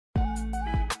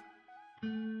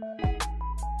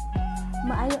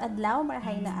Maayong adlaw,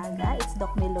 marahay na aga. It's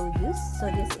Doc Melodious. So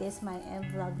this is my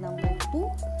vlog number 2,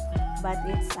 but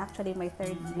it's actually my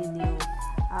 3rd video.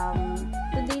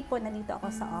 Today po nandito ako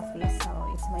sa office, so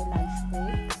it's my lunch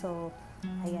break. So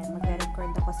ayan,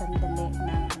 magre-record ako sa sandali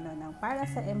ng para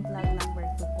sa vlog number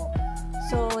 2 po.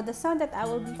 So the song that I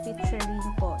will be featuring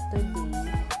po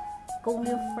today, kung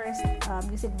yung first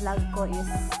music vlog ko is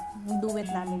yung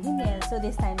duet namin ni Mel. So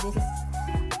this time, this is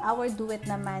our duet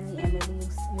naman ni Emily,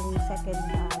 yung second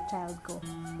child ko,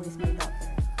 who is my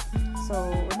daughter. So,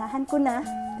 unahan ko na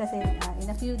kasi in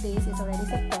a few days, it's already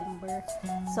September.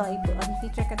 So, ang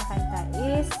feature ko na kanta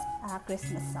is a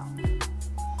Christmas song.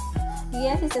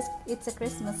 Yes, it's a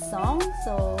Christmas song.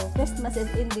 So, Christmas is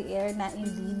in the air na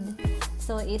indeed.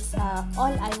 So, it's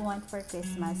All I Want for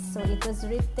Christmas. So, it was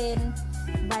written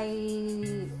by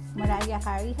Mariah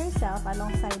Carey herself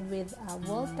alongside with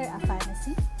Walter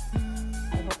Afanasy.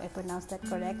 I hope I pronounced that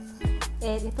correct.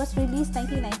 And it was released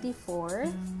 1994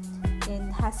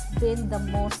 and has been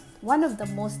one of the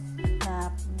most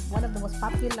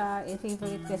popular and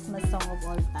favorite Christmas song of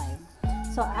all time.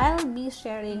 So I'll be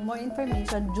sharing more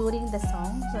information during the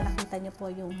song. So nakita niyo po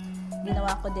yung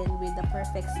ginawa ko din with the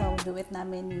perfect song duet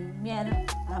namin ni Miel.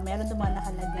 Meron naman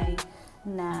nakalagay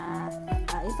na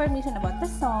information about the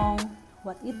song,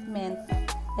 what it meant,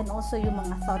 and also yung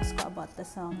mga thoughts ko about the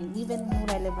song and even yung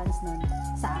relevance nun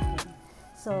sa akin.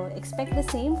 So, expect the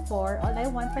same for All I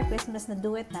Want for Christmas na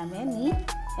duet namin ni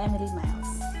Emily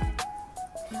Miles.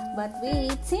 But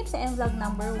wait, same sa vlog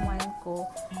number 1 ko,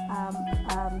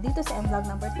 dito sa vlog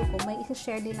number 2 ko, may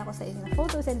i-share din ako sa inyo na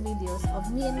photos and videos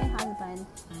of me and my husband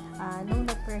nung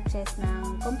nag-purchase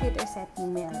ng computer set ni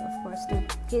Mel. Of course, 2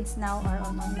 kids now are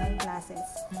on online classes.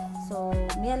 So,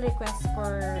 Mel request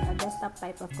for a desktop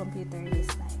type of computer this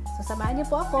time. So, samahan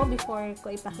niyo po ako before ko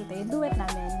ipakita yung duet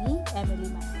namin ni Emily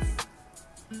Miles.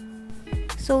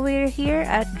 So, we're here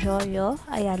at Joyo,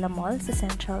 Ayala Mall sa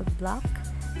Central Bloc.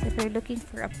 So, if you're looking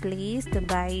for a place to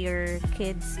buy your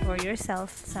kids or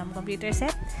yourself some computer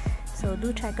set, so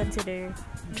do consider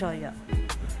Joyo.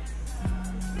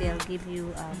 They'll give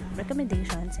you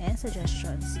recommendations and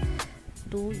suggestions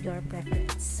to your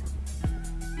preference.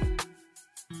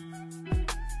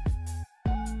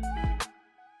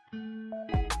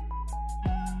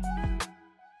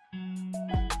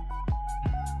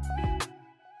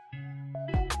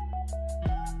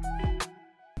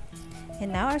 And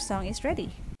now our song is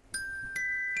ready.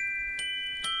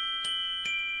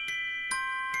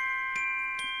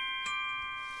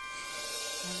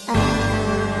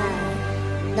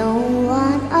 Don't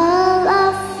want all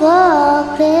of for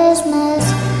Christmas.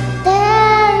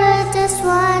 There is just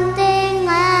one thing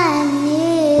I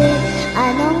need.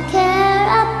 I don't care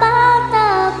about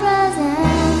the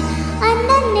present. I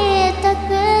need the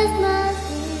Christmas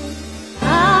Eve.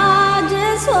 I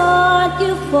just want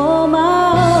you for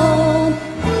my own,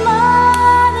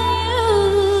 more than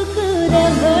you could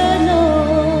ever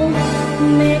know.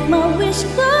 Make my wish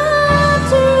come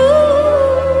true.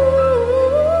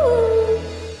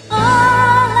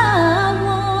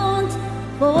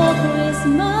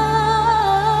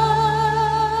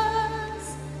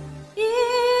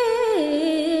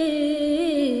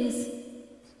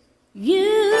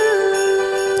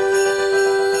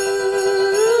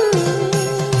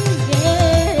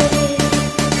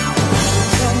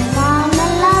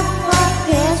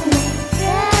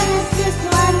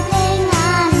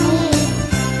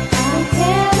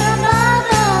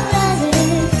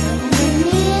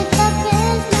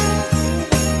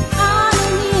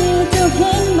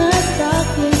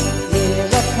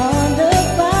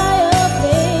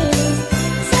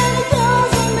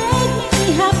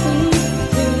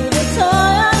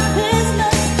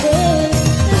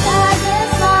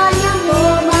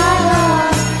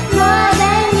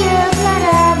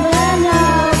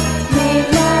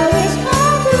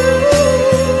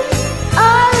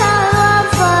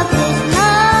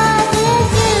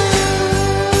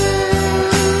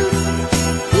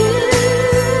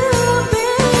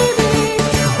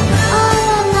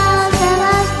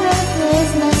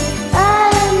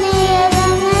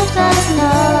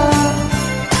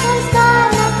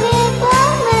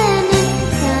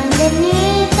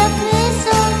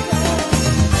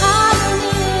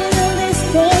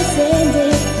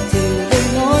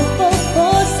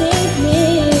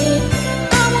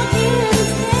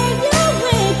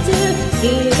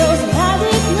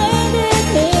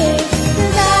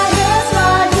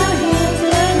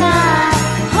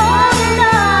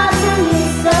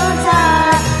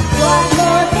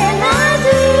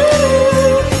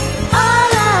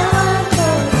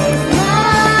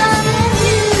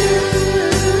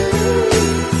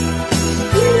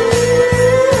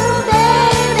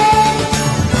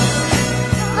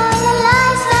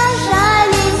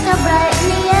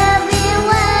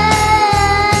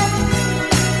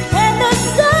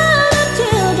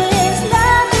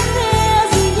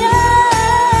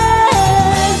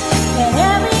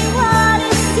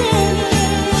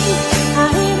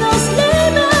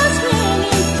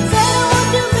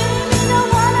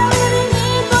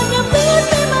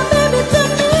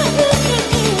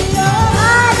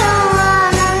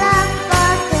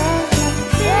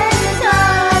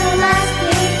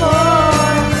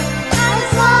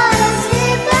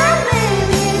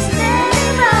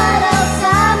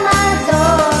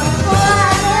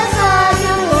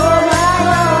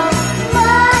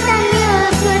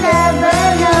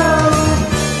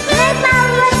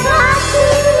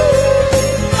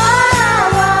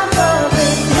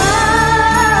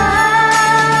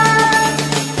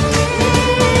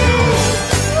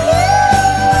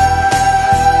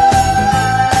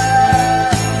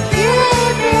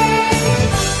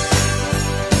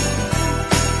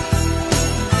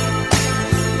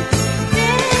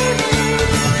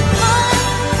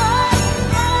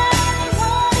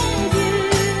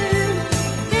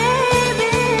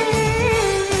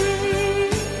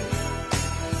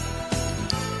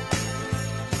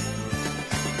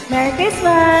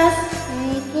 Christmas!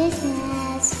 Merry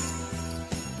Christmas!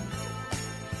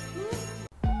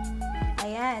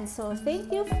 Ayan, so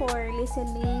thank you for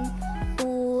listening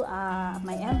to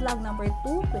my vlog number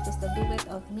 2, which is the duet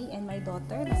of me and my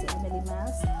daughter na si Emily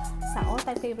Miles sa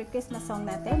all-time favorite Christmas song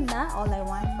natin na All I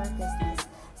Want for Christmas.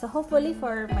 So hopefully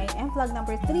for my vlog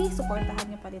number 3, supportahan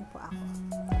niyo pa rin po ako.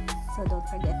 So don't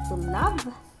forget to love,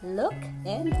 look,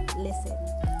 and listen.